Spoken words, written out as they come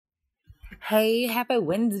Hey, happy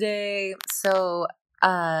Wednesday.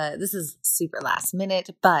 This is super last minute,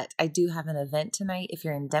 but I do have an event tonight. If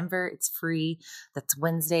you're in Denver, it's free. That's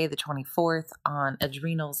Wednesday, the 24th on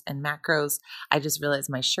Adrenals and Macros. I just realized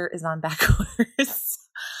my shirt is on backwards.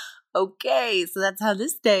 Okay, so that's how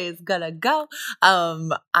this day is gonna go.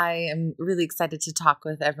 I am really excited to talk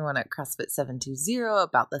with everyone at CrossFit 720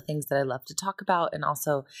 about the things that I love to talk about, and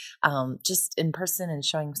also just in person and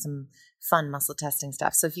showing some fun muscle testing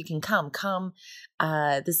stuff. So if you can come.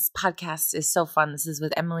 This podcast is so fun. This is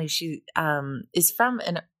with Emily. She is from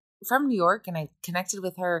New York, and I connected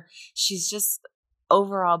with her. She's just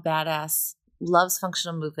overall badass. Loves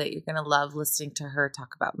functional movement. You're going to love listening to her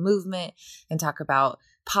talk about movement and talk about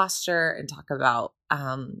posture and talk about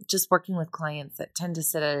just working with clients that tend to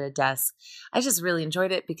sit at a desk. I just really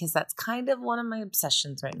enjoyed it because that's kind of one of my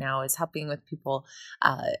obsessions right now is helping with people.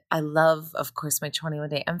 I love, of course, my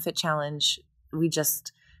 21-day MFit challenge. We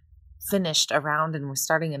just finished a round and we're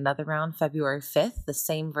starting another round February 5th, the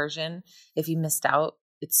same version. If you missed out,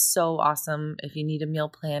 it's so awesome. If you need a meal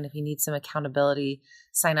plan, if you need some accountability,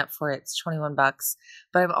 sign up for it. It's $21.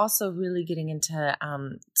 But I'm also really getting into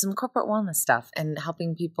some corporate wellness stuff and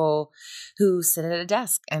helping people who sit at a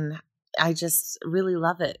desk. And I just really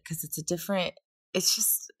love it because it's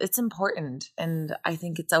important. And I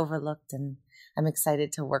think it's overlooked. And I'm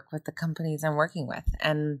excited to work with the companies I'm working with.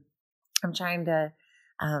 And I'm trying to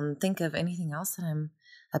think of anything else that I'm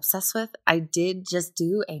obsessed with. I did just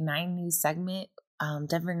do a 9 News segment,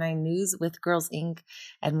 Denver 9 News with Girls Inc.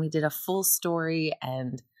 And we did a full story,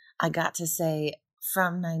 and I got to say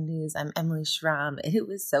from 9 News, I'm Emily Schramm, and it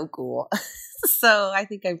was so cool. So I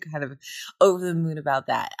think I'm kind of over the moon about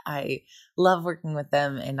that. I love working with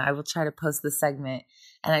them, and I will try to post the segment.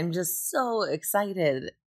 And I'm just so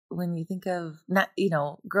excited when you think of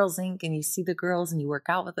Girls Inc. and you see the girls and you work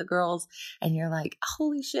out with the girls and you're like,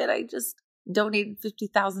 holy shit, I just donated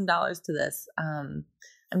 $50,000 to this.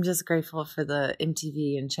 I'm just grateful for the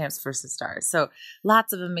MTV and Champs vs. Stars. So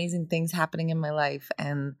lots of amazing things happening in my life,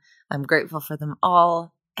 and I'm grateful for them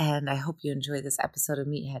all. And I hope you enjoy this episode of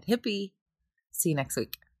Meathead Hippie. See you next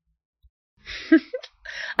week.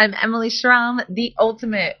 I'm Emily Schramm, the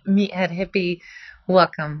ultimate Meathead Hippie.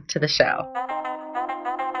 Welcome to the show.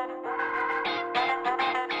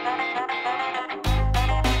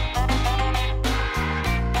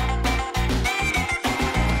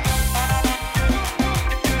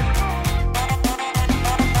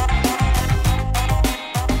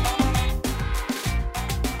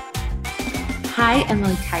 Hi,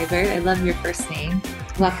 Emily Kibert. I love your first name.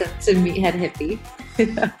 Welcome to Meathead Hippie.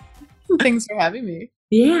 Thanks for having me.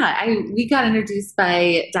 Yeah, we got introduced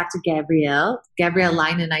by Dr. Gabrielle. Gabrielle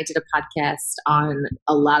Line and I did a podcast on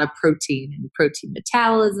a lot of protein and protein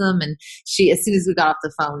metabolism. And she, as soon as we got off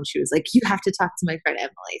the phone, she was like, you have to talk to my friend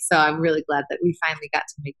Emily. So I'm really glad that we finally got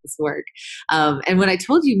to make this work. And when I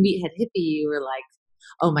told you Meathead Hippie, you were like,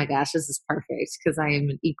 oh my gosh, this is perfect because I am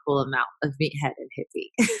an equal amount of meathead and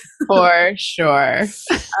hippie. For sure.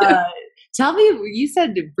 Tell me, you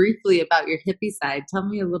said briefly about your hippie side. Tell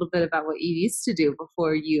me a little bit about what you used to do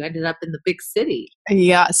before you ended up in the big city.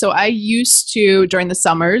 Yeah. So I used to, during the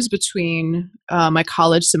summers between my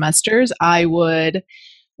college semesters, I would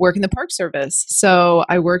work in the Park Service. So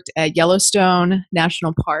I worked at Yellowstone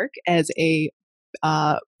National Park as a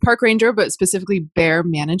park ranger, but specifically bear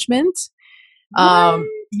management. Yeah.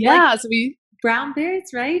 Like so we brown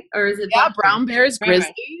bears, right? Or is it? Yeah, brown bears, grizzlies.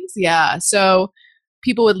 Right. Yeah. So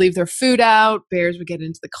people would leave their food out. Bears would get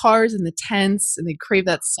into the cars and the tents, and they'd crave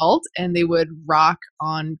that salt, and they would rock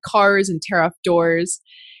on cars and tear off doors.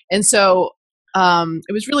 And so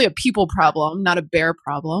it was really a people problem, not a bear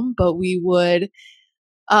problem. But we would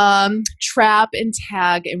trap and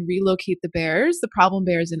tag and relocate the bears, the problem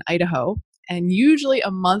bears in Idaho. And usually a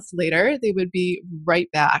month later, they would be right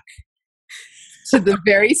back to the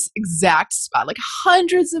very exact spot, like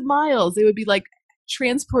hundreds of miles. They would be like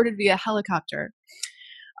transported via helicopter.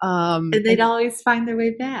 And they'd always find their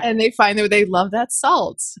way back. And they love that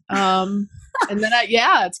salt. And then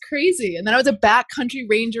it's crazy. And then I was a backcountry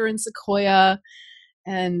ranger in Sequoia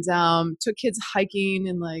and took kids hiking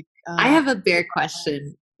and like. I have a bear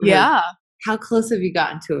question. Yeah. How close have you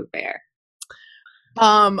gotten to a bear?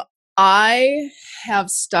 I have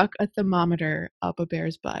stuck a thermometer up a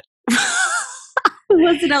bear's butt.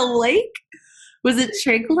 Was it a lake? Was it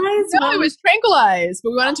tranquilized? No, it was tranquilized.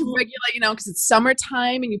 But we wanted to regulate, because it's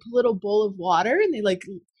summertime and you put a little bowl of water and they like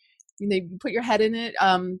they put your head in it,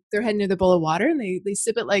 their head near the bowl of water, and they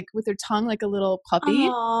sip it like with their tongue like a little puppy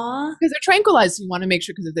Aww. because they're tranquilized. You want to make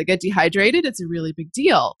sure because if they get dehydrated, it's a really big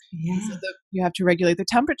deal. Yeah. So you have to regulate the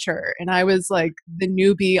temperature. And I was like the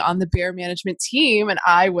newbie on the bear management team, and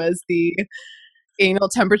I was the anal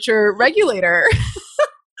temperature regulator.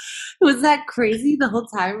 Was that crazy the whole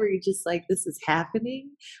time? Were you just like, this is happening?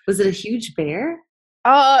 Was it a huge bear?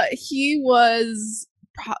 He was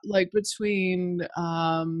like between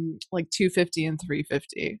like 250 and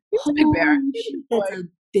 350. He's a big bear. That's a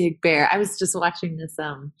big bear. I was just watching this.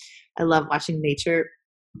 I love watching nature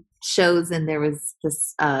shows, and there was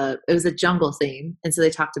this. It was a jungle theme, and so they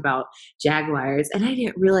talked about jaguars, and I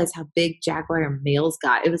didn't realize how big jaguar males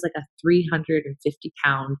got. It was like a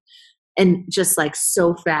 350-pound. And just like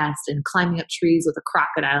so fast and climbing up trees with a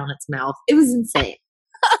crocodile in its mouth. It was insane.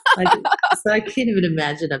 Like, so I can't even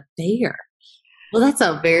imagine a bear. Well, that's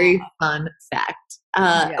a very fun fact.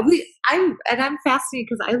 I'm fascinated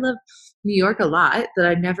because I love New York a lot. That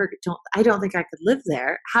I don't think I could live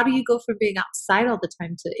there. How do you go from being outside all the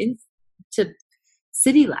time to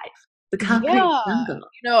city life, the concrete jungle?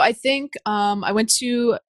 I think I went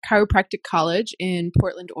to chiropractic college in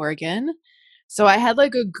Portland, Oregon. So I had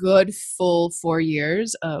like a good full 4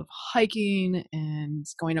 years of hiking and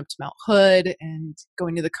going up to Mount Hood and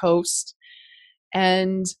going to the coast.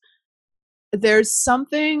 And there's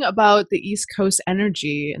something about the East Coast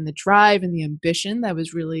energy and the drive and the ambition that I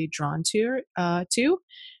was really drawn to.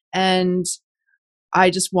 And I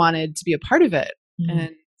just wanted to be a part of it.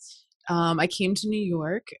 And I came to New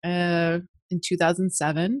York in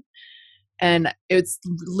 2007. And it's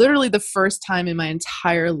literally the first time in my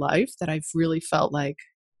entire life that I've really felt like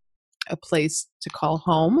a place to call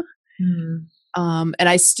home. And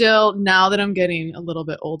I still, now that I'm getting a little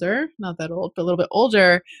bit older, not that old, but a little bit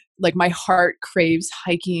older, like my heart craves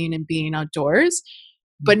hiking and being outdoors,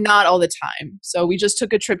 but not all the time. So we just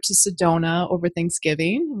took a trip to Sedona over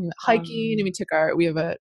Thanksgiving. We went hiking, and we have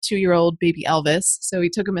a 2-year-old baby Elvis. So we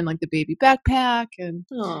took him in like the baby backpack, and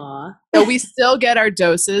so we still get our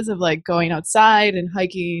doses of like going outside and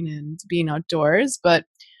hiking and being outdoors, but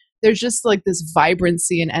there's just like this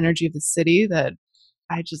vibrancy and energy of the city that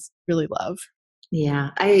I just really love. Yeah,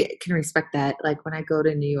 I can respect that. Like when I go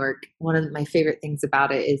to New York, one of my favorite things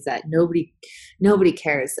about it is that nobody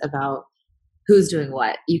cares about who's doing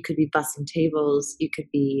what. You could be bussing tables, you could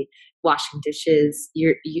be washing dishes.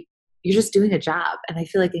 You're just doing a job. And I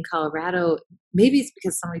feel like in Colorado, maybe it's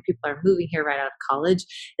because so many people are moving here right out of college,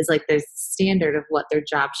 is like there's a standard of what their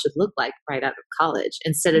job should look like right out of college,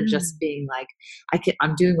 instead of just being like,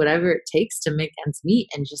 I'm doing whatever it takes to make ends meet,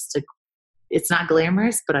 and it's not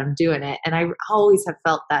glamorous, but I'm doing it. And I always have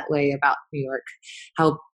felt that way about New York,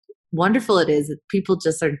 how wonderful it is that people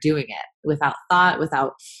just are doing it without thought,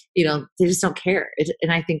 without, they just don't care.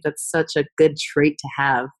 And I think that's such a good trait to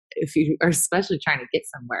have if you are especially trying to get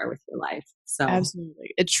somewhere with your life. So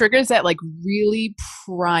absolutely. It triggers that like really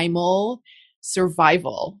primal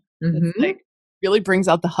survival. It's like really brings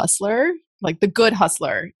out the hustler, like the good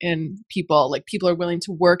hustler in people. Like people are willing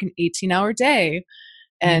to work an 18-hour day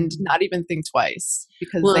and not even think twice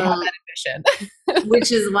because they have that ambition.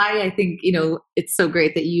 Which is why I think, it's so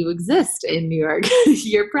great that you exist in New York,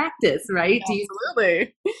 your practice, right?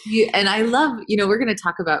 Absolutely. And I love, we're going to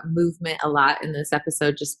talk about movement a lot in this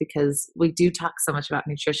episode just because we do talk so much about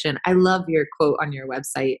nutrition. I love your quote on your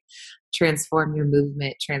website, transform your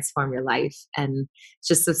movement, transform your life. And it's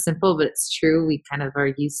just so simple, but it's true. We kind of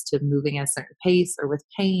are used to moving at a certain pace or with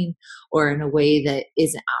pain or in a way that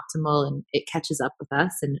isn't optimal, and it catches up with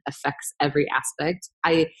us and affects every aspect.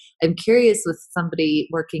 I am curious, with somebody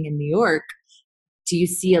working in New York, do you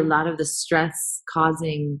see a lot of the stress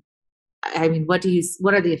causing, what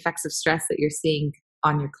are the effects of stress that you're seeing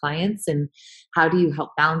on your clients, and how do you help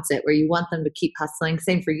balance it where you want them to keep hustling?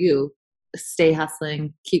 Same for you, stay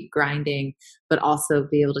hustling, keep grinding, but also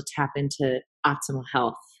be able to tap into optimal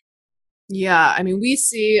health. Yeah, we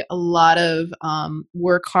see a lot of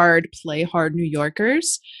work hard, play hard New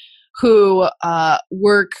Yorkers who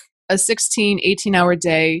work a 16, 18-hour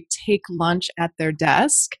day, take lunch at their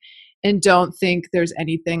desk, and don't think there's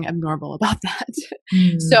anything abnormal about that.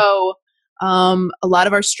 So a lot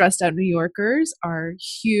of our stressed out New Yorkers are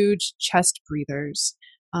huge chest breathers.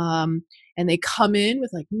 And they come in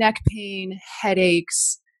with like neck pain,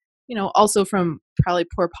 headaches, also from probably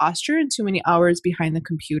poor posture and too many hours behind the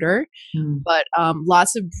computer, but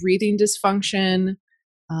lots of breathing dysfunction,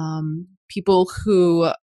 people who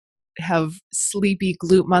have sleepy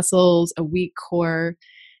glute muscles, a weak core,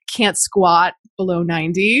 can't squat below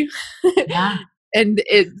 90. Yeah. And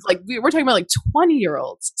it's like, we're talking about like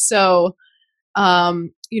 20-year-olds. So,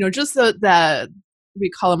 just the we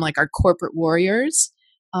call them like our corporate warriors.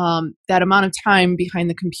 That amount of time behind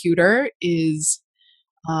the computer is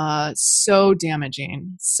so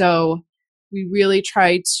damaging. So we really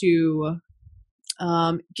try to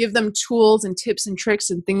give them tools and tips and tricks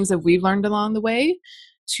and things that we've learned along the way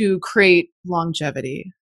to create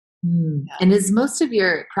longevity. Yeah. And is most of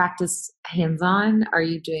your practice hands-on? Are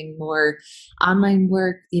you doing more online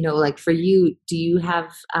work? Like for you, do you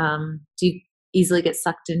easily get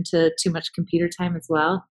sucked into too much computer time as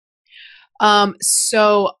well?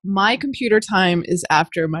 So my computer time is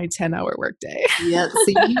after my 10-hour workday. Yeah, so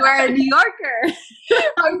you are a New Yorker.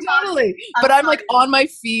 I'm totally. But I'm like on my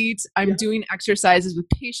feet. I'm doing exercises with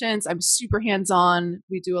patients. I'm super hands-on.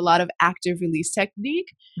 We do a lot of active release technique.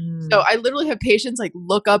 So I literally have patients like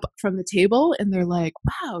look up from the table and they're like,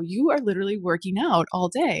 wow, you are literally working out all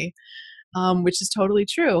day, which is totally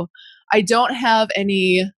true. I don't have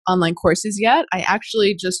any online courses yet. I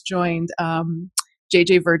actually just joined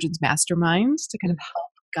JJ Virgin's mastermind to kind of help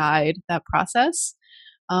guide that process.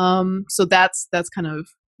 So that's kind of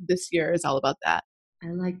this year is all about that.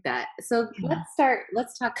 I like that. So let's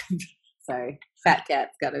talk. Sorry, fat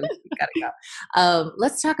cat's gotta go.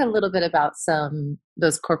 Let's talk a little bit about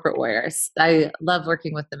those corporate warriors. I love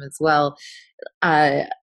working with them as well.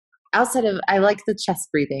 Outside of, I like the chest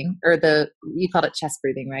breathing, or you called it chest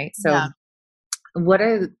breathing, right? So yeah. What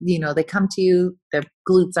are, they come to you, their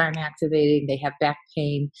glutes aren't activating, they have back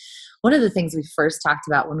pain. One of the things we first talked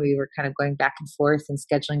about when we were kind of going back and forth and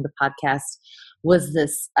scheduling the podcast was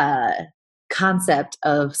this concept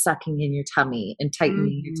of sucking in your tummy and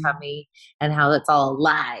tightening your tummy, and how that's all a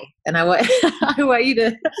lie. And I want I want you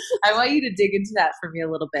to dig into that for me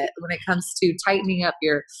a little bit when it comes to tightening up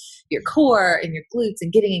your core and your glutes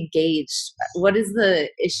and getting engaged. What is the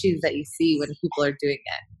issues that you see when people are doing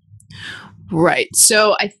it? Right.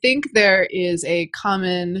 So I think there is a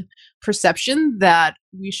common perception that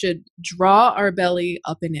we should draw our belly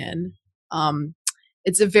up and in.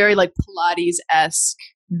 It's a very like Pilates-esque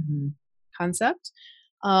concept.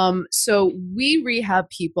 So we rehab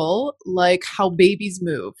people like how babies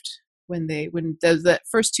moved when the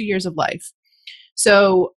first 2 years of life.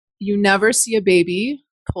 So you never see a baby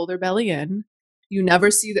pull their belly in. You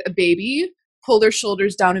never see a baby pull their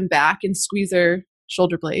shoulders down and back and squeeze their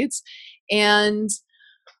shoulder blades. And,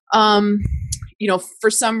 for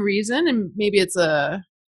some reason, and maybe it's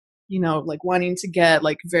like wanting to get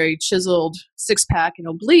like very chiseled 6-pack and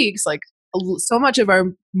obliques, like so much of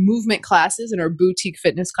our movement classes and our boutique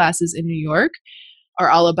fitness classes in New York are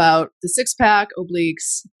all about the 6-pack,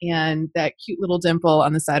 obliques, and that cute little dimple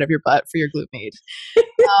on the side of your butt for your glute med.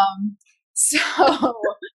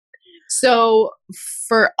 So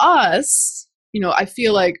for us, I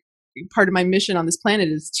feel like part of my mission on this planet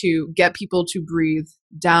is to get people to breathe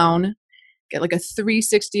down, get like a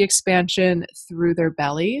 360 expansion through their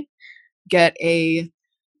belly, get a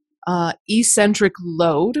eccentric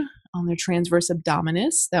load on their transverse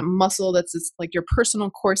abdominis, that muscle that's like your personal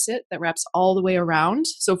corset that wraps all the way around.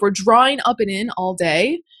 So if we're drawing up and in all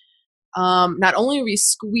day, not only are we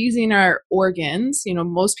squeezing our organs,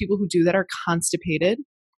 most people who do that are constipated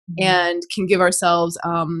and can give ourselves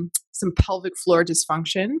some pelvic floor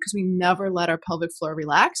dysfunction because we never let our pelvic floor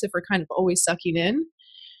relax if we're kind of always sucking in.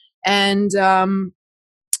 And then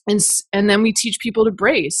we teach people to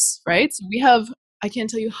brace, right? So we have, I can't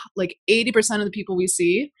tell you, like 80% of the people we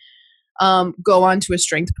see go on to a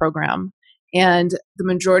strength program. And the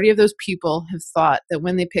majority of those people have thought that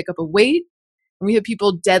when they pick up a weight, and we have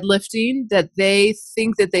people deadlifting, that they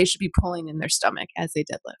think that they should be pulling in their stomach as they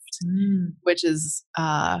deadlift, which is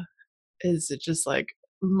just like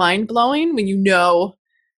mind blowing when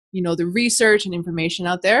the research and information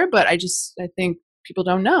out there. But I think people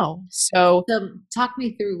don't know. So talk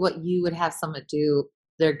me through what you would have someone do.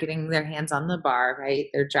 They're getting their hands on the bar, right?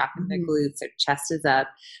 They're dropping their glutes, their chest is up.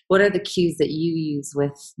 What are the cues that you use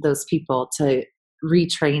with those people to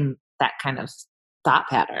retrain that kind of thought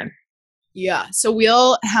pattern? Yeah. So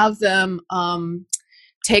we'll have them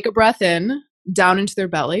take a breath in down into their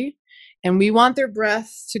belly, and we want their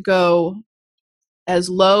breath to go as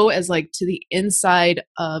low as like to the inside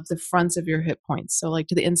of the fronts of your hip points. So like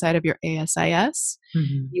to the inside of your ASIS.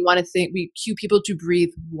 You want to we cue people to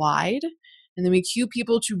breathe wide, and then we cue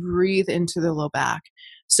people to breathe into the low back.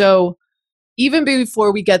 So even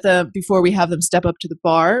before we have them step up to the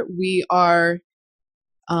bar, we are,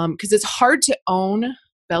 because it's hard to own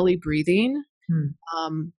belly breathing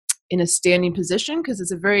in a standing position because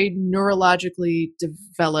it's a very neurologically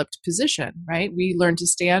developed position, right? We learn to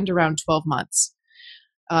stand around 12 months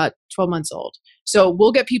old. So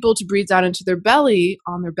we'll get people to breathe down into their belly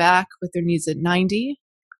on their back with their knees at 90,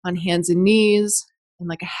 on hands and knees, and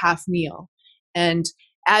like a half kneel. And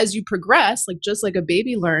as you progress, like just like a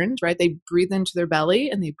baby learned, right? They breathe into their belly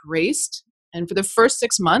and they braced. And for the first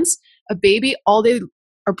 6 months, a baby, all they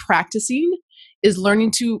are practicing is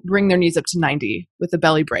learning to bring their knees up to 90 with a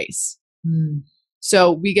belly brace. Mm.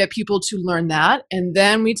 So we get people to learn that, and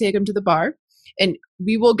then we take them to the bar, and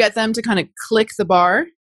we will get them to kind of click the bar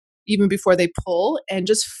even before they pull and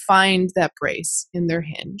just find that brace in their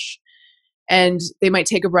hinge. And they might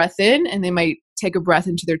take a breath in, and they might take a breath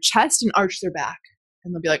into their chest and arch their back.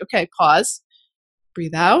 And they'll be like, okay, pause,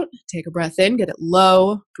 breathe out, take a breath in, get it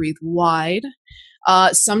low, breathe wide.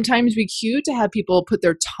 Sometimes we cue to have people put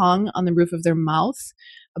their tongue on the roof of their mouth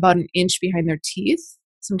about an inch behind their teeth.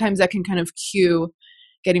 Sometimes that can kind of cue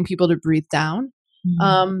getting people to breathe down.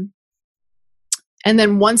 Mm-hmm. And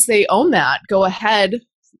then once they own that, go ahead,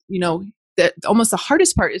 almost the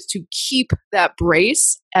hardest part is to keep that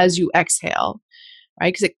brace as you exhale,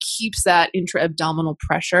 right? Because it keeps that intra-abdominal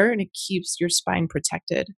pressure and it keeps your spine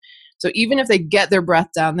protected. So even if they get their breath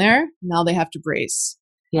down there, now they have to brace.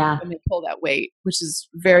 Yeah. And they pull that weight, which is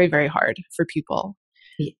very, very hard for people.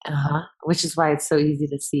 Uh-huh. Which is why it's so easy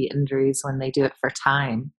to see injuries when they do it for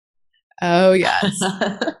time. Oh, yes.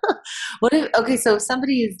 So if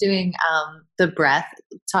somebody is doing the breath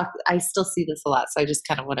talk, I still see this a lot. So I just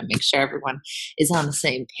kind of want to make sure everyone is on the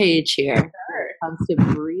same page here. Sure. When it comes to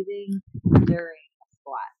breathing during a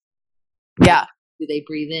squat. Yeah. Do they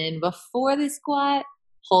breathe in before they squat,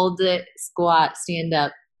 hold it, squat, stand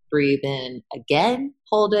up, breathe in again,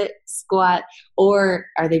 hold it, squat, or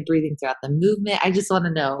are they breathing throughout the movement? I just want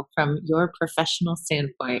to know from your professional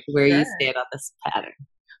standpoint where you stand on this pattern.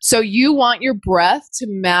 So you want your breath to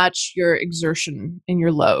match your exertion and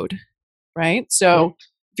your load, right? So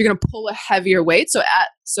if you're going to pull a heavier weight,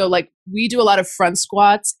 so like we do a lot of front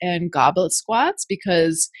squats and goblet squats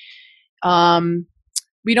because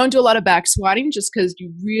we don't do a lot of back squatting just because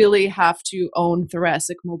you really have to own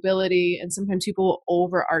thoracic mobility. And sometimes people will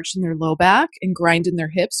overarch in their low back and grind in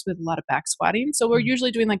their hips with a lot of back squatting. So we're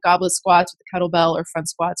usually doing like goblet squats with a kettlebell or front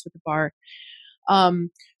squats with a bar.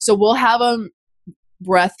 So we'll have them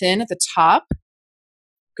breath in at the top,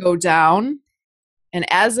 go down. And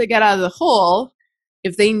as they get out of the hole,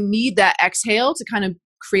 if they need that exhale to kind of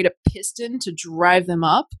create a piston to drive them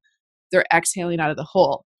up, they're exhaling out of the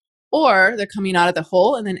hole. Or they're coming out of the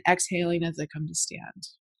hole and then exhaling as they come to stand.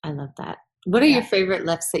 I love that. What are your favorite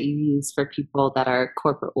lifts that you use for people that are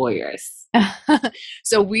corporate warriors?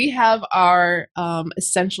 So we have our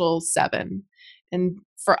Essential 7. And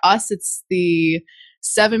for us, it's the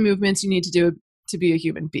 7 movements you need to do to be a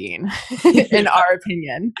human being, in our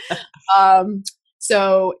opinion.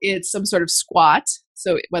 So it's some sort of squat.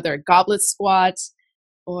 So whether a goblet squat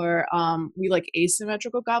or we like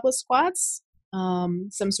asymmetrical goblet squats,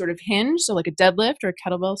 some sort of hinge, so like a deadlift or a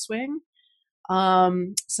kettlebell swing,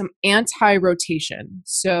 some anti-rotation,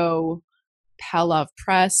 so Pallof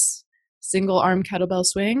press, single arm kettlebell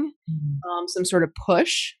swing, some sort of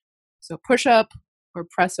push, so push up or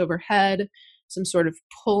press overhead, some sort of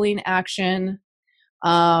pulling action,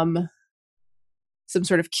 some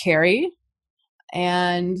sort of carry,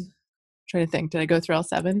 and I'm trying to think, did I go through all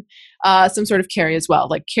 7? Some sort of carry as well,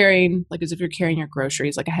 like carrying, like as if you're carrying your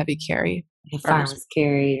groceries, like a heavy carry. Like a farmer's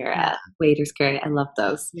carry or a waiter's carry. I love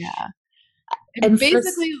those. Yeah. And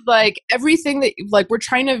basically like everything that like we're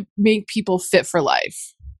trying to make people fit for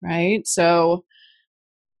life, right? So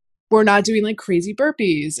we're not doing like crazy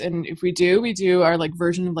burpees. And if we do our like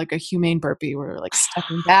version of like a humane burpee where we're like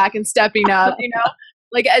stepping back and stepping up,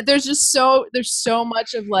 like there's so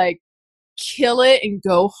much of like kill it and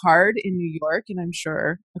go hard in New York and I'm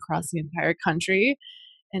sure across the entire country.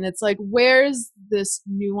 And it's like, where's this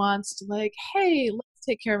nuanced like, hey, let's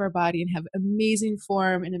take care of our body and have amazing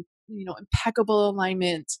form and impeccable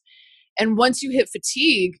alignment. And once you hit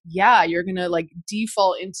fatigue, you're gonna like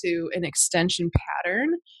default into an extension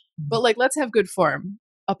pattern. But like, let's have good form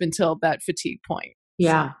up until that fatigue point.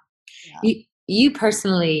 Yeah. So, you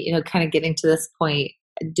personally, kind of getting to this point,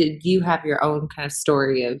 did you have your own kind of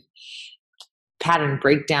story of pattern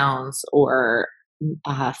breakdowns or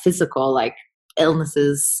physical like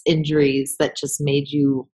illnesses, injuries that just made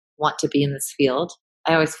you want to be in this field?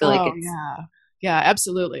 I always feel like it's yeah,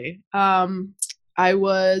 absolutely. I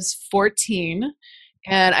was 14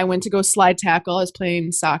 and I went to go slide tackle. I was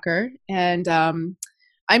playing soccer and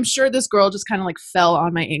I'm sure this girl just kind of like fell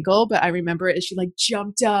on my ankle, but I remember it as she like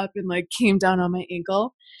jumped up and like came down on my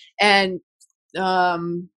ankle and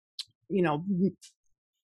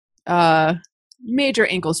major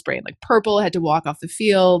ankle sprain, like purple, had to walk off the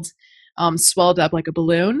field, swelled up like a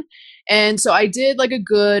balloon. And so I did like a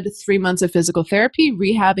good 3 months of physical therapy,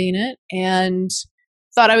 rehabbing it, and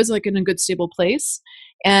thought I was like in a good stable place.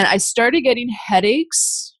 And I started getting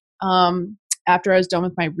headaches after I was done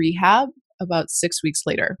with my rehab about 6 weeks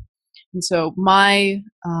later. And so my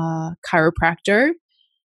chiropractor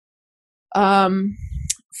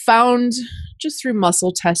found just through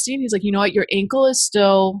muscle testing, he's like, you know what, your ankle is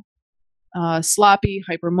still sloppy,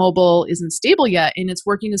 hypermobile, isn't stable yet, and it's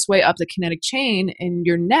working its way up the kinetic chain, and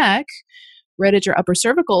your neck, right at your upper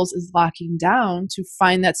cervicals, is locking down to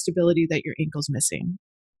find that stability that your ankle's missing.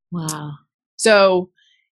 Wow. So,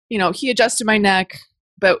 he adjusted my neck,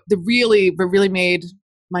 but what really made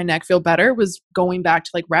my neck feel better was going back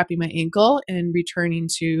to like wrapping my ankle and returning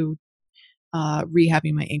to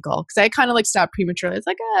rehabbing my ankle, because I kind of like stopped prematurely. It's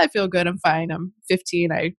like, I feel good, I'm fine, I'm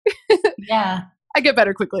 15, Yeah. I get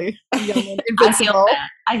better quickly. I'm young and I invincible.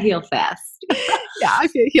 heal fast. Yeah, I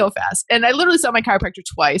heal fast. And I literally saw my chiropractor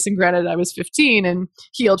twice, and granted I was 15 and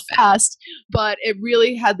healed fast, but it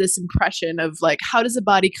really had this impression of like, how does the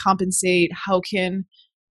body compensate? How can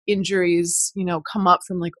injuries, come up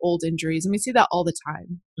from like old injuries? And we see that all the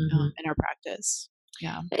time in our practice.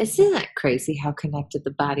 Yeah. Isn't that crazy how connected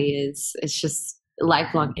the body is? It's just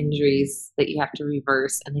lifelong injuries that you have to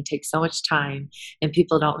reverse, and they take so much time, and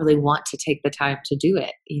people don't really want to take the time to do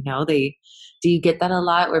it. Do you get that a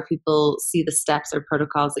lot where people see the steps or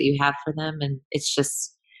protocols that you have for them and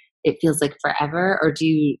it feels like forever? Or do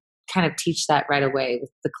you kind of teach that right away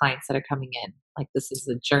with the clients that are coming in? Like, this is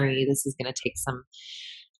a journey, this is going to take some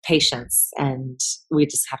patience, and we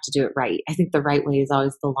just have to do it right. I think the right way is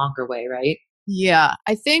always the longer way, right? Yeah,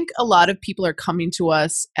 I think a lot of people are coming to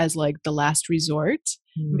us as like the last resort.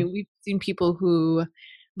 I mean, we've seen people who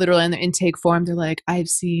literally in their intake form, they're like, I've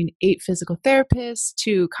seen 8 physical therapists,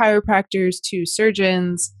 2 chiropractors, 2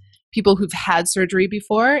 surgeons, people who've had surgery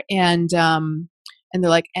before. And they're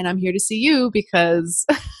like, and I'm here to see you because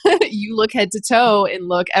you look head to toe and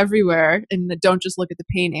look everywhere and don't just look at the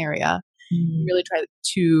pain area. Really try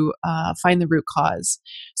to find the root cause.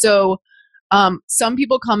 So some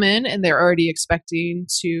people come in and they're already expecting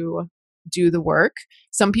to do the work.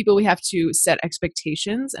 Some people, we have to set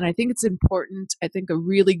expectations. And I think it's important. I think a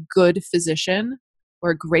really good physician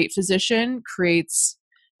or a great physician creates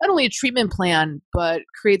not only a treatment plan, but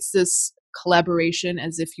creates this collaboration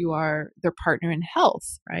as if you are their partner in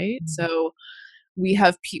health, right? So we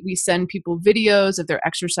send people videos of their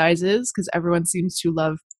exercises, because everyone seems to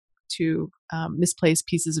love to misplace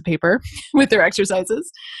pieces of paper with their exercises.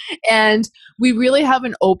 And we really have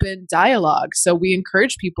an open dialogue. So we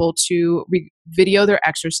encourage people to video their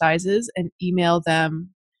exercises and email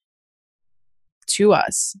them to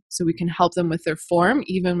us so we can help them with their form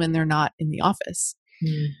even when they're not in the office.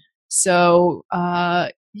 So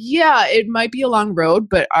yeah, it might be a long road,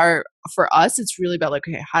 but for us, it's really about like,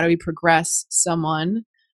 okay, how do we progress someone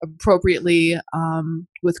appropriately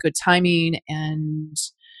with good timing? And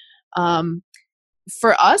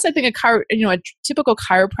for us, I think a typical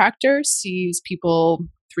chiropractor sees people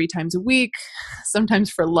 3 times a week, sometimes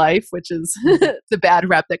for life, which is the bad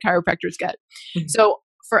rep that chiropractors get. So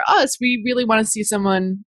for us, we really want to see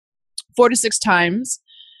someone 4 to 6 times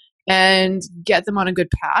and get them on a good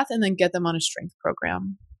path, and then get them on a strength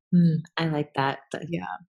program. I like that. Yeah.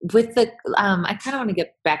 With the, I kind of want to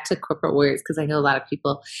get back to corporate warriors, because I know a lot of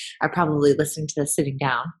people are probably listening to this sitting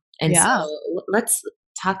down. And so let's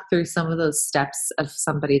talk through some of those steps of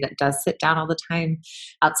somebody that does sit down all the time,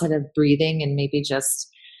 outside of breathing and maybe just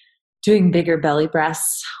doing bigger belly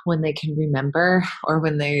breaths when they can remember, or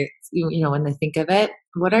when they, when they think of it.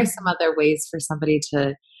 What are some other ways for somebody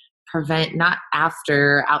to prevent, not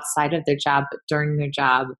outside of their job, but during their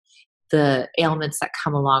job, the ailments that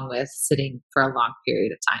come along with sitting for a long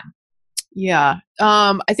period of time? Yeah.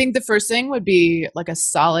 I think the first thing would be like a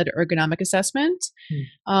solid ergonomic assessment,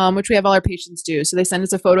 which we have all our patients do. So they send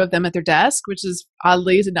us a photo of them at their desk, which is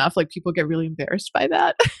oddly enough, like people get really embarrassed by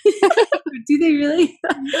that. Do they really?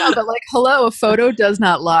 Yeah, but like, hello, a photo does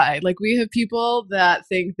not lie. Like, we have people that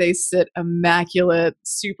think they sit immaculate,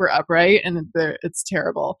 super upright, and it's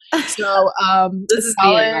terrible. So this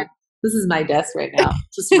is my desk right now.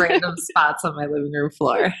 Just random spots on my living room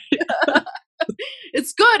floor.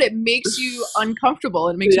 It's good. It makes you uncomfortable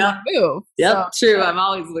and makes you want to move. Yep, so, true. I'm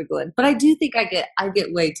always wiggling, but I do think I get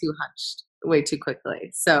way too hunched way too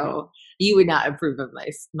quickly. So you would not approve of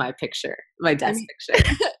my picture, my desk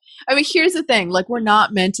picture. I mean, here's the thing. Like, we're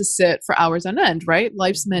not meant to sit for hours on end, right?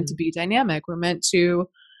 Life's meant to be dynamic. We're meant to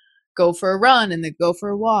go for a run and then go for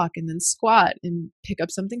a walk and then squat and pick up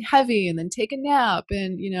something heavy and then take a nap.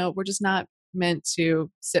 And, we're just not meant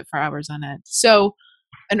to sit for hours on end. So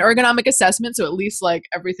an ergonomic assessment. So at least like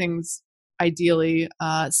everything's ideally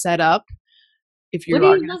set up. If you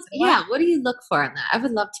what do you look for on that? I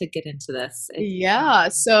would love to get into this. Yeah.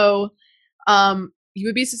 So you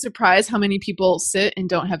would be surprised how many people sit and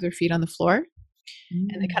don't have their feet on the floor.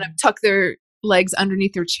 And they kind of tuck their legs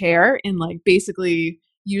underneath their chair and like basically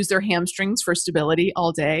use their hamstrings for stability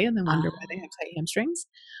all day and then wonder why they have tight hamstrings.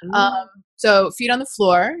 So feet on the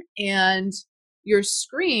floor, and your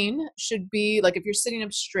screen should be like, if you're sitting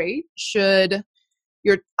up straight,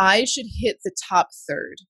 your eyes should hit the top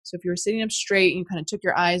third. So if you're sitting up straight and you kind of took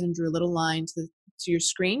your eyes and drew a little line to your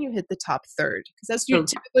screen, you hit the top third, because that's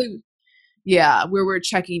typically where we're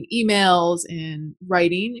checking emails and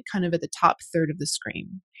writing, kind of at the top third of the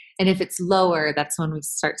screen. And if it's lower, that's when we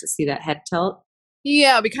start to see that head tilt.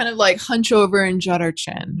 Yeah, we kind of like hunch over and jut our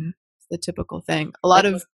chin. Mm-hmm. It's the typical thing. A lot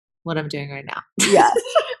of what I'm doing right now. Yeah.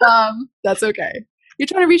 That's okay. You're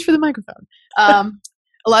trying to reach for the microphone.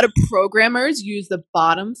 A lot of programmers use the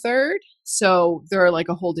bottom third. So they're like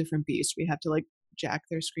a whole different beast. We have to like jack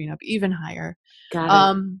their screen up even higher. Got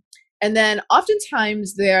it. And then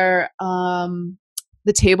oftentimes the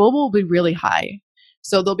table will be really high.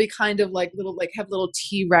 So they'll be kind of like have little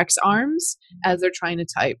T-Rex arms as they're trying to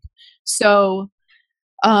type. So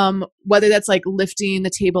whether that's like lifting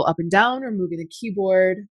the table up and down or moving the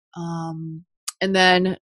keyboard. And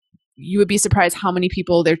then you would be surprised how many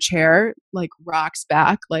people their chair like rocks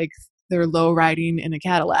back like they're low riding in a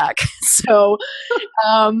Cadillac. So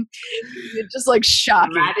it's just like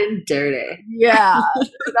shocking. Red and dirty. Yeah.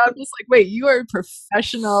 And I'm just like, wait, you are a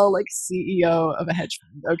professional like CEO of a hedge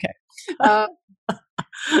fund. Okay.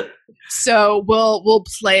 So we'll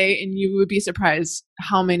play, and you would be surprised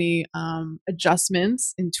how many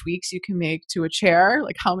adjustments and tweaks you can make to a chair,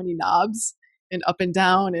 like how many knobs and up and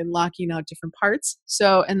down and locking out different parts.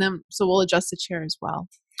 So we'll adjust the chair as well.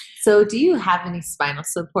 So do you have any spinal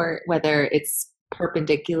support, whether it's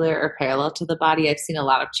perpendicular or parallel to the body? I've seen a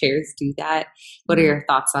lot of chairs do that. What are your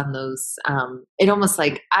thoughts on those? It almost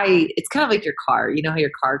like it's kind of like your car. You know how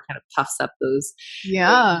your car kind of puffs up those.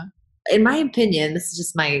 Yeah. In my opinion, this is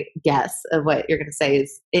just my guess of what you're going to say,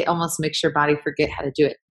 is it almost makes your body forget how to do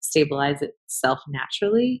it, stabilize itself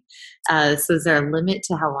naturally. So is there a limit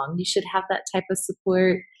to how long you should have that type of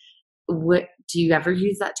support? What do you ever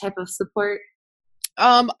use that type of support?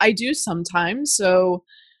 I do sometimes. So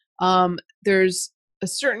there's a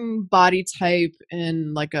certain body type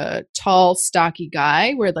in like a tall, stocky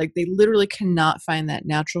guy where like they literally cannot find that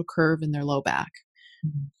natural curve in their low back.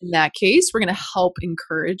 In that case, we're going to help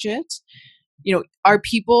encourage it. You know, our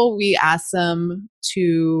people, we ask them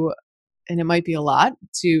to, and it might be a lot,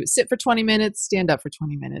 to sit for 20 minutes, stand up for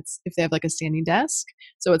 20 minutes if they have like a standing desk.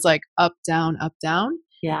 So it's like up, down, up, down.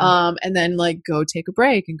 Yeah. And then like go take a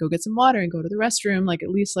break and go get some water and go to the restroom, like at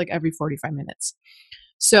least like every 45 minutes.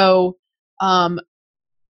 So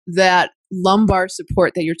that lumbar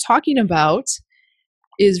support that you're talking about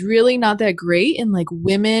is really not that great in like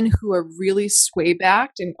women who are really sway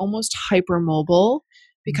backed and almost hypermobile,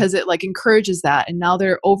 because it like encourages that. And now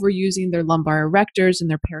they're overusing their lumbar erectors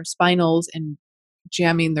and their paraspinals and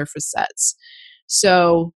jamming their facets.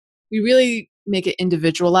 So we really make it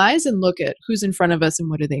individualized and look at who's in front of us and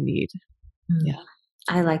what do they need. Yeah.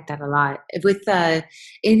 I like that a lot. With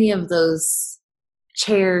any of those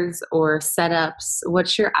chairs or setups,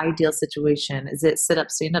 what's your ideal situation? Is it sit up,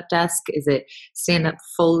 stand up desk? Is it stand up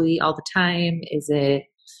fully all the time? Is it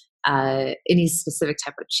any specific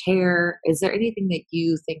type of chair? Is there anything that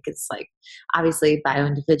you think is like, obviously bio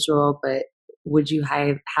individual, but would you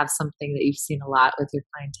have something that you've seen a lot with your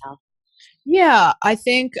clientele? Yeah, I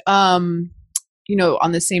think,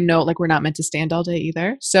 on the same note, like we're not meant to stand all day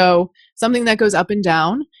either. So something that goes up and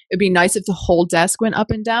down, it'd be nice if the whole desk went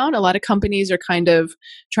up and down. A lot of companies are kind of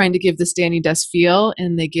trying to give the standing desk feel,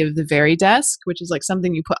 and they give the very desk, which is like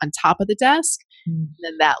something you put on top of the desk, and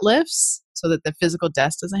then that lifts so that the physical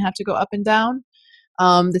desk doesn't have to go up and down.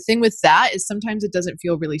 The thing with that is sometimes it doesn't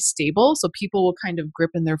feel really stable. So people will kind of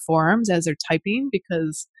grip in their forearms as they're typing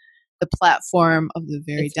because the platform of the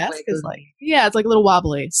very desk is like, it's like a little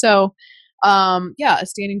wobbly. So a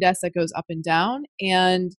standing desk that goes up and down,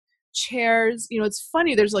 and chairs, it's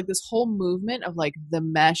funny. There's like this whole movement of like the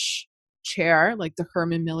mesh chair, like the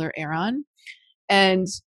Herman Miller Aeron. And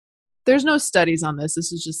there's no studies on this.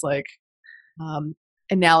 This is just like,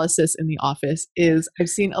 analysis in the office is I've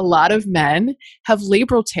seen a lot of men have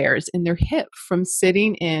labral tears in their hip from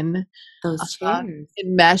sitting in those chairs,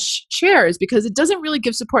 in mesh chairs, because it doesn't really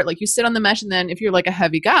give support. Like you sit on the mesh, and then if you're like a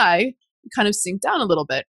heavy guy, you kind of sink down a little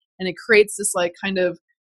bit, and it creates this like kind of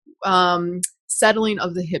settling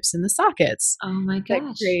of the hips in the sockets. Oh my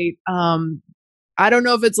gosh. Great. I don't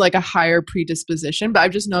know if it's like a higher predisposition, but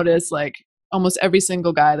I've just noticed like almost every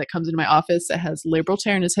single guy that comes into my office that has labral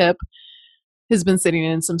tear in his hip has been sitting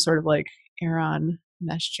in some sort of like Aeron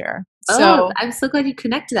mesh chair. Oh, So, I'm so glad you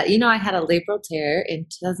connected that. I had a labral tear in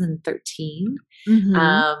 2013. mhm,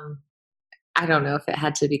 Um, I don't know if it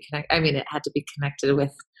had to be connected. I mean, it had to be connected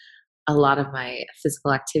with a lot of my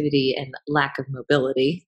physical activity and lack of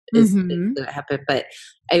mobility is mhm. basically what happened. But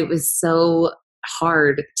it was so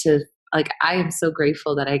hard to like. I am so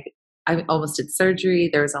grateful that I almost did surgery.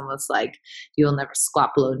 There was almost like you will never squat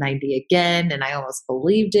below 90 again, and I almost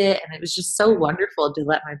believed it. And it was just so wonderful to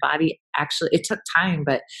let my body actually. It took time,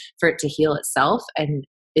 but for it to heal itself and.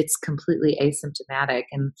 It's completely asymptomatic.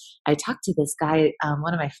 And I talked to this guy,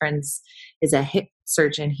 one of my friends is a hip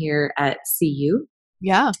surgeon here at CU,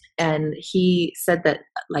 Yeah. and he said that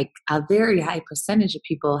like a very high percentage of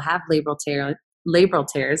people have labral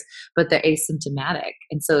tears, but they're asymptomatic,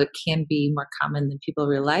 and so it can be more common than people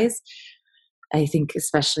realize. I think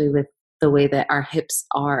especially with the way that our hips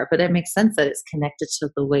are, but it makes sense that it's connected to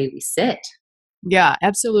the way we sit. Yeah,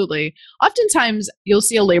 absolutely. Oftentimes, you'll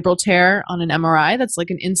see a labral tear on an MRI that's like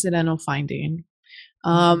an incidental finding, Mm-hmm.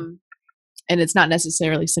 um, and it's not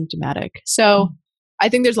necessarily symptomatic. So, I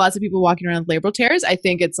think there's lots of people walking around with labral tears. I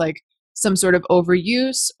think it's like some sort of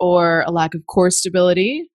overuse or a lack of core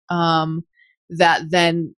stability that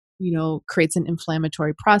then creates an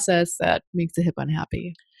inflammatory process that makes the hip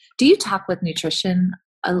unhappy. Do you talk with nutrition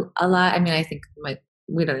a lot? I mean, I think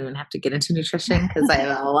we don't even have to get into nutrition because I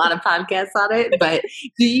have a lot of podcasts on it, but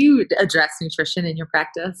do you address nutrition in your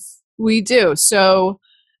practice? We do. So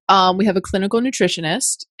we have a clinical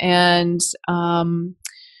nutritionist, and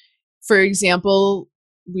for example,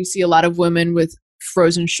 we see a lot of women with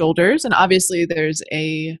frozen shoulders, and obviously there's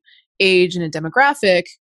a age and a demographic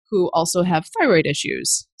who also have thyroid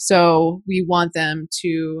issues. So we want them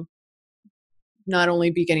to not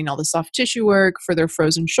only be getting all the soft tissue work for their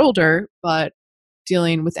frozen shoulder, but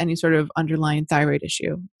dealing with any sort of underlying thyroid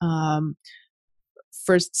issue.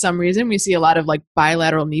 For some reason, we see a lot of like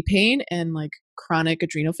bilateral knee pain and like chronic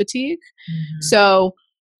adrenal fatigue. Mm-hmm. So,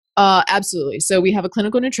 absolutely. So we have a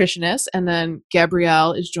clinical nutritionist, and then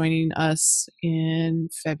Gabrielle is joining us in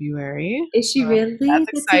February. Is she So really? that's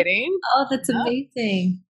exciting. Oh, that's Yeah.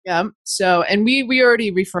 amazing. Yeah. So, and we already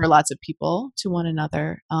refer lots of people to one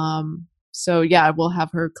another. So yeah, we'll have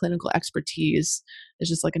her clinical expertise. It's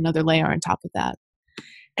just like another layer on top of that.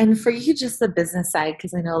 And for you, just the business side,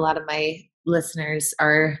 because I know a lot of my listeners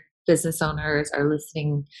are business owners, are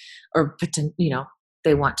listening, or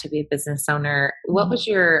they want to be a business owner. What was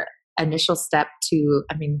your initial step to?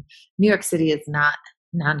 I mean, New York City is not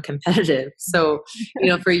non-competitive, so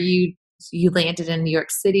for you. You landed in New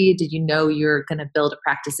York City. Did you know you're going to build a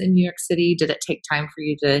practice in New York City? Did it take time for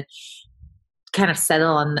you to kind of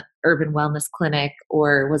settle on the urban wellness clinic,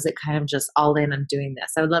 or was it kind of just all in on doing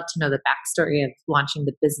this? I would love to know the backstory of launching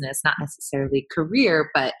the business, not necessarily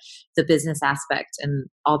career, but the business aspect and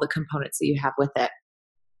all the components that you have with it.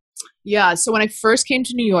 Yeah. So when I first came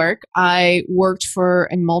to New York, I worked for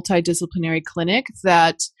a multidisciplinary clinic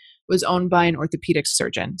that was owned by an orthopedic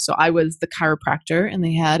surgeon. So I was the chiropractor, and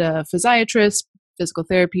they had a physiatrist, physical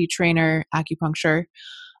therapy trainer, acupuncture.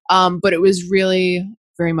 But it was really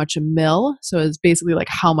very much a mill. So it was basically like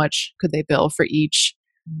how much could they bill for each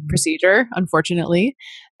procedure, unfortunately.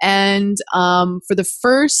 And for the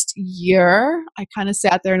first year, I kind of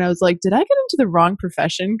sat there and I was like, did I get into the wrong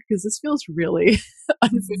profession? Because this feels really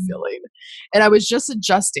unfulfilling. And I was just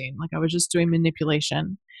adjusting, like I was just doing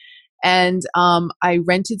manipulation. And I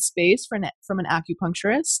rented space from an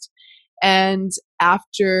acupuncturist. And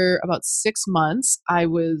after about 6 months, I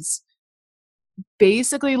was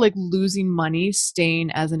basically like losing money staying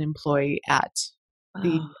as an employee at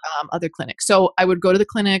the Oh, other clinic. So I would go to the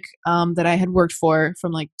clinic that I had worked for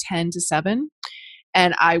from like 10 to 7,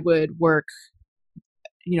 and I would work,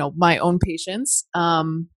 my own patients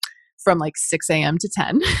from like 6 a.m. to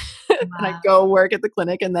 10. And I'd wow. go work at the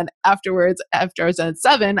clinic. And then afterwards, after I was done at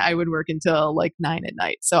 7, I would work until like 9 at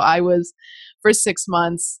night. So I was, for 6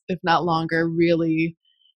 months, if not longer, really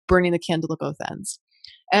burning the candle at both ends.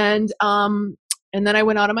 And then I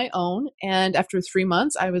went out on my own. And after 3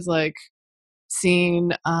 months, I was like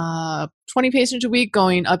seeing 20 patients a week,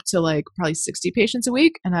 going up to like probably 60 patients a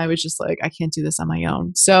week. And I was just like, I can't do this on my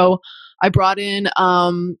own. So I brought in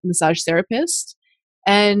a massage therapist,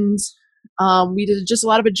 and we did just a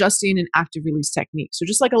lot of adjusting and active release techniques. So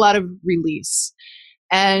just like a lot of release.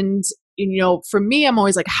 And for me, I'm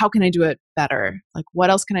always like, how can I do it better? Like, what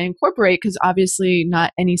else can I incorporate? Because obviously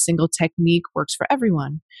not any single technique works for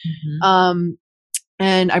everyone. Mm-hmm.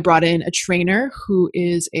 And I brought in a trainer who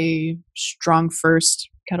is a Strong First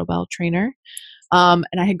kettlebell trainer. And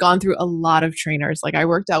I had gone through a lot of trainers. Like I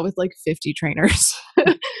worked out with like 50 trainers.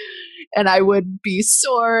 And I would be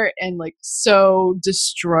sore and like so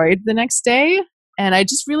destroyed the next day. And I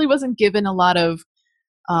just really wasn't given a lot of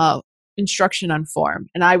instruction on form.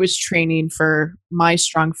 And I was training for my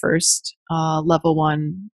Strong First level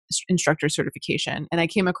 1 instructor certification. And I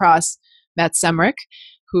came across Matt Semrich,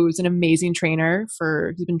 who's an amazing trainer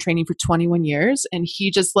he's been training for 21 years, and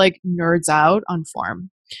he just like nerds out on form.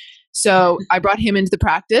 So I brought him into the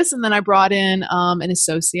practice, and then I brought in an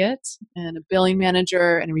associate and a billing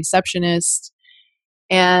manager and a receptionist.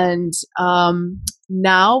 And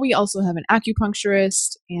now we also have an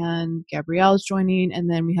acupuncturist, and Gabrielle's joining. And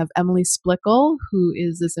then we have Emily Splickle, who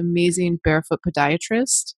is this amazing barefoot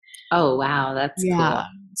podiatrist. Oh, wow. That's cool.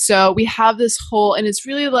 So we have this whole, and it's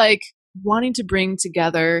really like wanting to bring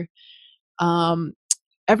together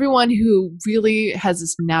everyone who really has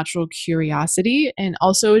this natural curiosity, and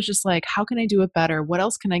also is just like, how can I do it better? What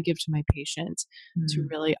else can I give to my patient to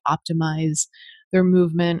really optimize their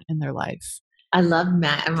movement and their life? I love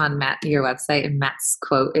Matt. I'm on your website, and Matt's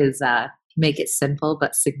quote is make it simple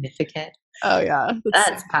but significant. Oh yeah.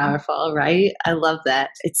 That's powerful, right? I love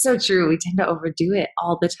that. It's so true. We tend to overdo it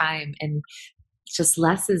all the time, and just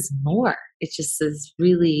less is more. It just is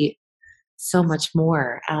really so much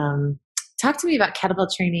more. Talk to me about kettlebell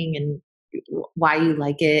training and why you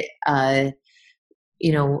like it.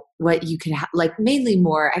 What you could like, mainly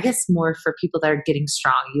more, I guess, more for people that are getting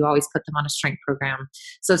strong. You always put them on a strength program.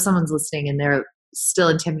 So if someone's listening and they're still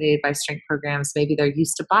intimidated by strength programs, maybe they're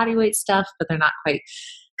used to body weight stuff, but they're not quite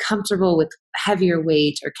comfortable with heavier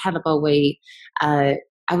weight or kettlebell weight. I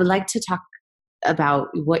would like to talk about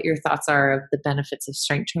what your thoughts are of the benefits of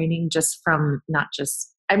strength training, just from not just,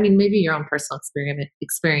 I mean, maybe your own personal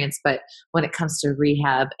experience, but when it comes to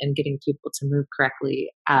rehab and getting people to move correctly,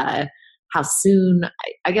 how soon?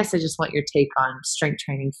 I guess I just want your take on strength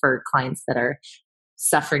training for clients that are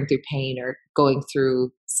suffering through pain or going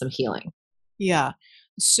through some healing. Yeah.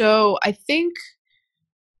 So I think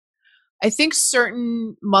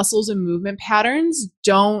certain muscles and movement patterns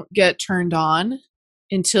don't get turned on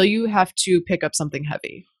until you have to pick up something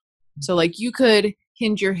heavy. So like you could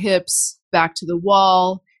hinge your hips back to the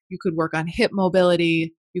wall. You could work on hip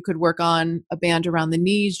mobility. You could work on a band around the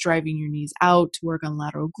knees, driving your knees out to work on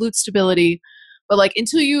lateral glute stability. But like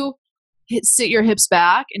until you sit your hips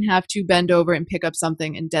back and have to bend over and pick up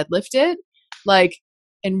something and deadlift it, like,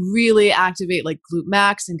 and really activate like glute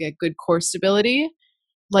max and get good core stability,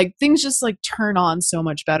 like things just like turn on so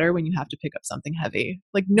much better when you have to pick up something heavy.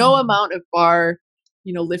 Like no amount of bar,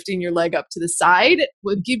 lifting your leg up to the side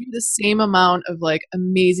would give you the same amount of like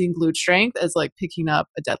amazing glute strength as like picking up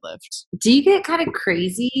a deadlift. Do you get kind of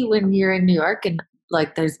crazy when you're in New York and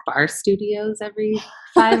like there's bar studios every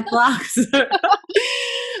 5 blocks?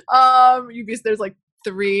 There's like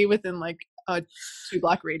 3 within like a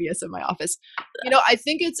 2-block radius of my office. I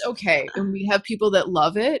think it's okay when we have people that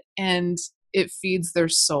love it and it feeds their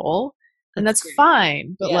soul, and that's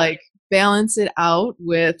fine. But like balance it out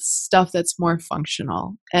with stuff that's more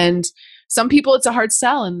functional. And some people it's a hard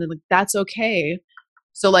sell, and like that's okay.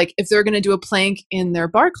 So like if they're going to do a plank in their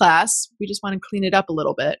bar class, we just want to clean it up a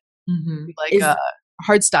little bit. Like a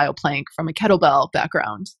hard style plank from a kettlebell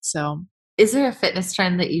background. So is there a fitness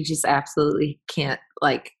trend that you just absolutely can't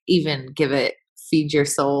like even give it feed your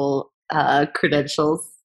soul credentials?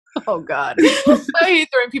 Oh God. I hate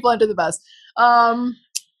throwing people under the bus.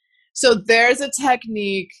 So there's a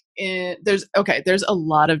technique there's a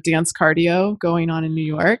lot of dance cardio going on in New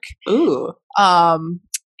York. Ooh.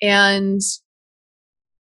 And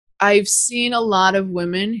I've seen a lot of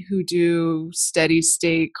women who do steady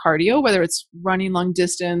state cardio, whether it's running long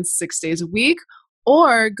distance 6 days a week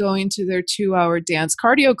or going to their 2-hour dance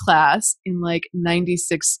cardio class in like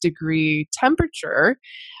 96-degree temperature,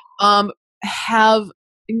 have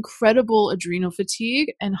incredible adrenal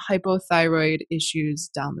fatigue and hypothyroid issues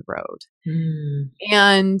down the road.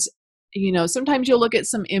 And, sometimes you'll look at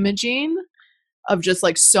some imaging of just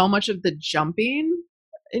like so much of the jumping,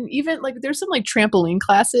 and even like there's some like trampoline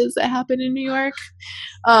classes that happen in New York.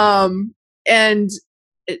 And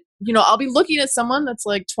I'll be looking at someone that's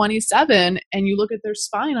like 27 and you look at their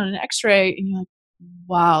spine on an x-ray and you're like,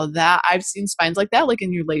 wow, that I've seen spines like that, like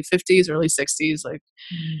in your late 50s, early 60s. Like,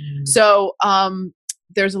 so,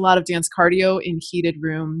 there's a lot of dance cardio in heated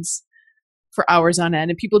rooms for hours on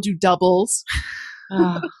end, and people do doubles.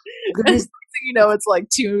 Oh, it's like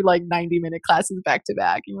 2 like 90-minute classes back to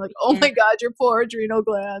back. And you're like, oh my God, your poor adrenal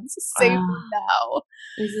glands. Save them now.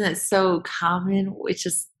 Isn't it so common? Which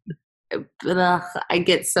is, I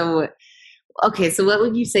get so, okay. So what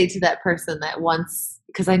would you say to that person that once,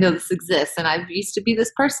 because I know this exists and I used to be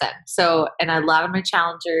this person. So, and a lot of my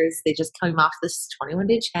challengers, they just came off this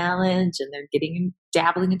 21-day challenge and they're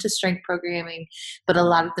dabbling into strength programming, but a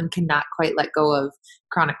lot of them cannot quite let go of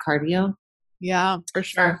chronic cardio. Yeah, for from,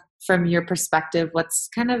 sure. from your perspective, what's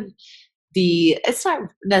kind of it's not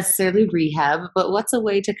necessarily rehab, but what's a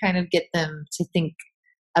way to kind of get them to think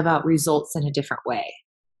about results in a different way?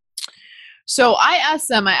 So I asked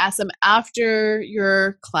them after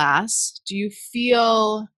your class, do you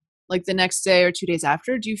feel like the next day or 2 days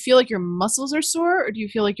after, do you feel like your muscles are sore or do you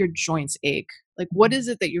feel like your joints ache? Like, what is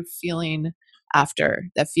it that you're feeling after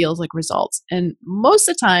that feels like results? And most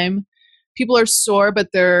of the time, people are sore,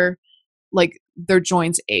 but their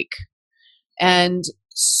joints ache. And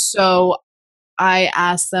so I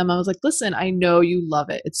asked them, I was like, listen, I know you love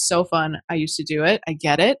it. It's so fun. I used to do it. I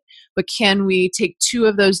get it. But can we take 2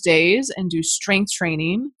 of those days and do strength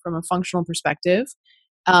training from a functional perspective?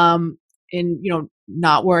 Um, and,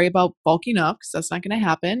 not worry about bulking up because that's not going to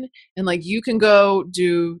happen. And like, you can go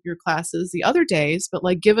do your classes the other days, but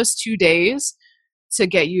like, give us 2 days to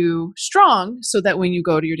get you strong so that when you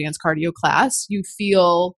go to your dance cardio class, you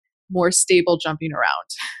feel more stable jumping around.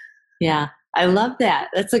 Yeah, I love that.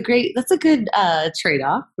 That's a good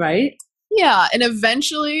trade-off, right? Yeah, and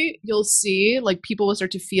eventually you'll see like people will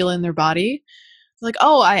start to feel in their body like,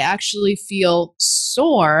 oh, I actually feel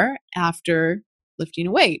sore after lifting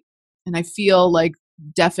a weight. And I feel like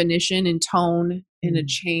definition and tone and a Mm.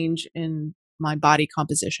 change in my body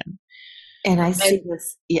composition. And I And see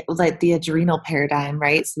this, yeah, like the adrenal paradigm,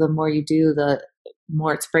 right? So the more you do, the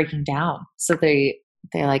more it's breaking down. So they're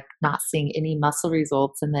like not seeing any muscle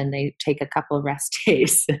results, and then they take a couple of rest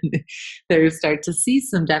days, and they start to see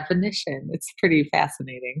some definition. It's pretty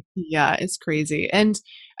fascinating. yeah, it's crazy. And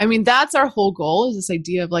I mean, that's our whole goal is this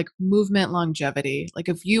idea of like movement longevity. Like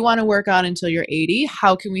if you want to work out until you're 80,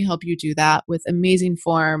 how can we help you do that with amazing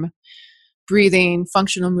form, breathing,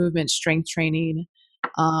 functional movement, strength training,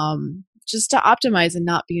 just to optimize and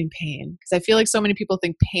not be in pain. Because I feel like so many people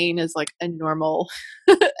think pain is like a normal,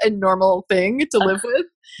 a normal thing to live with.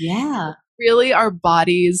 Yeah. Really, our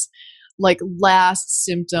bodies like last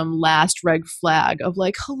symptom, last red flag of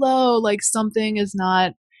like, hello, like something is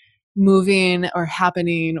not moving or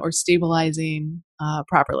happening or stabilizing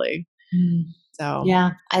properly. Mm. So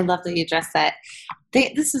Yeah, I love that you addressed that.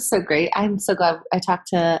 This is so great. I'm so glad I talked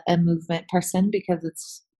to a movement person because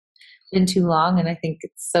it's been too long, and I think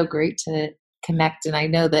it's so great to connect. And I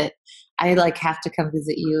know that I like have to come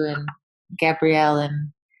visit you and Gabrielle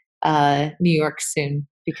in New York soon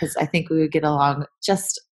because I think we would get along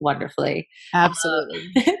just wonderfully. absolutely.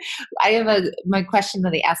 I have my question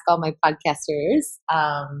that I ask all my podcasters: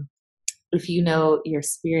 if you know your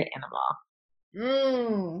spirit animal.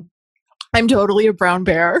 Mm. I'm totally a brown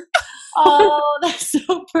bear. Oh, that's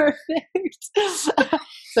so perfect.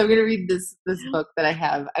 So I'm gonna read this book that I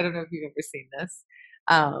have. I don't know if you've ever seen this.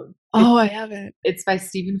 It's Oh, I haven't. it's by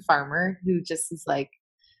Stephen Farmer, who just is like,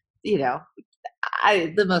 you know,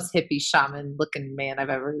 the most hippie shaman looking man I've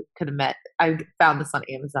ever could have met. I found this on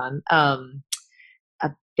Amazon. A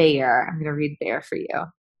bear. I'm gonna read bear for you,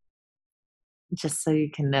 just so you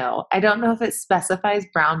can know. I don't know if it specifies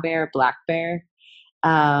brown bear or black bear.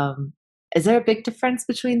 Um, is there a big difference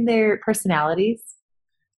between their personalities?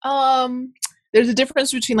 Um, there's a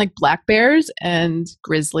difference between like black bears and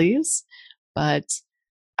grizzlies, but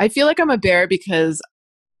I feel like I'm a bear because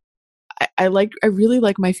I really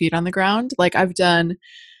like my feet on the ground. Like I've done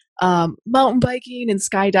mountain biking and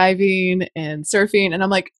skydiving and surfing, and I'm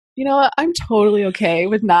like, you know what? I'm totally okay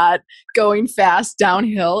with not going fast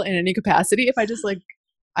downhill in any capacity. If I just like,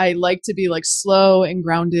 I like to be like slow and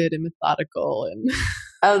grounded and methodical, and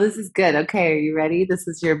Oh, this is good. Okay, are you ready? This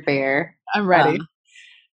is your bear. I'm Um, ready.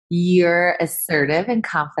 you're assertive and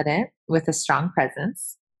confident with a strong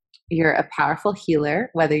presence. You're a powerful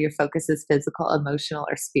healer, whether your focus is physical, emotional,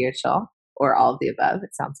 or spiritual, or all of the above,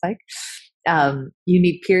 it sounds like. You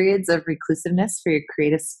need periods of reclusiveness for your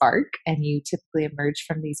creative spark, and you typically emerge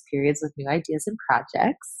from these periods with new ideas and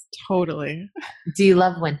projects. Totally. Do you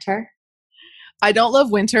love winter? I don't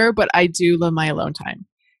love winter, but I do love my alone time.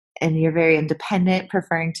 And you're very independent,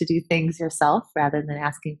 preferring to do things yourself rather than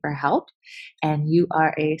asking for help. And you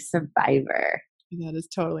are a survivor. That is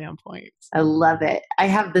totally on point. I love it. I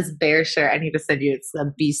have this bear shirt. I need to send you. It's a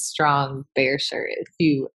Be Strong bear shirt.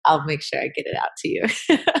 I'll make sure I get it out to you.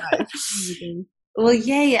 Nice. Well,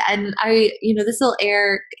 yay. And this will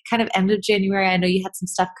air kind of end of January. I know you had some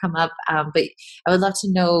stuff come up, but I would love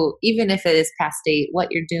to know, even if it is past date, what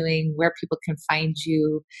you're doing, where people can find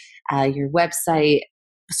you, your website,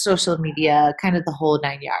 social media, kind of the whole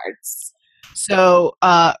nine yards. So,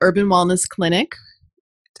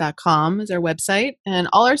 urbanwellnessclinic.com is our website, and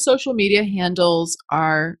all our social media handles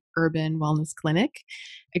are Urban Wellness Clinic,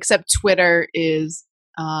 except Twitter is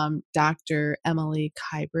Dr. Emily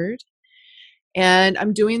Kyberd. And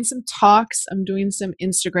I'm doing some talks. I'm doing some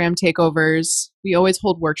Instagram takeovers. We always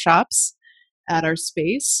hold workshops at our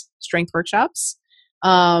space, strength workshops.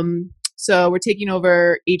 So we're taking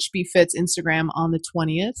over HB Fit's Instagram on the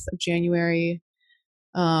 20th of January.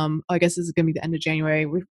 I guess this is going to be the end of January.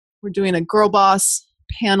 We're doing a Girl Boss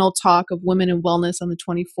panel talk of women in wellness on the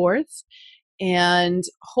 24th. And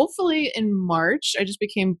hopefully in March, I just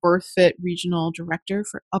became BirthFit Regional Director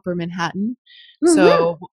for Upper Manhattan.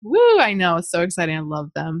 So, woo, I know, it's so exciting. I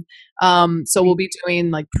love them. So we'll be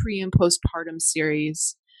doing like pre and postpartum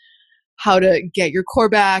series, how to get your core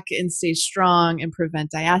back and stay strong and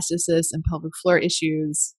prevent diastasis and pelvic floor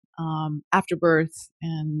issues after birth,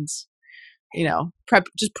 and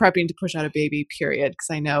just prepping to push out a baby, period,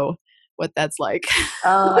 because I know what that's like.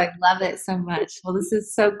 Oh, I love it so much. Well, this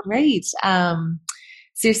is so great.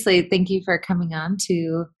 Seriously, thank you for coming on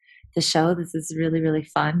to the show. This is really, really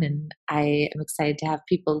fun. And I am excited to have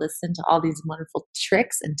people listen to all these wonderful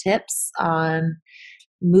tricks and tips on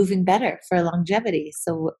moving better for longevity.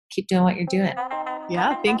 So keep doing what you're doing.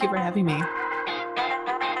 Yeah, thank you for having me.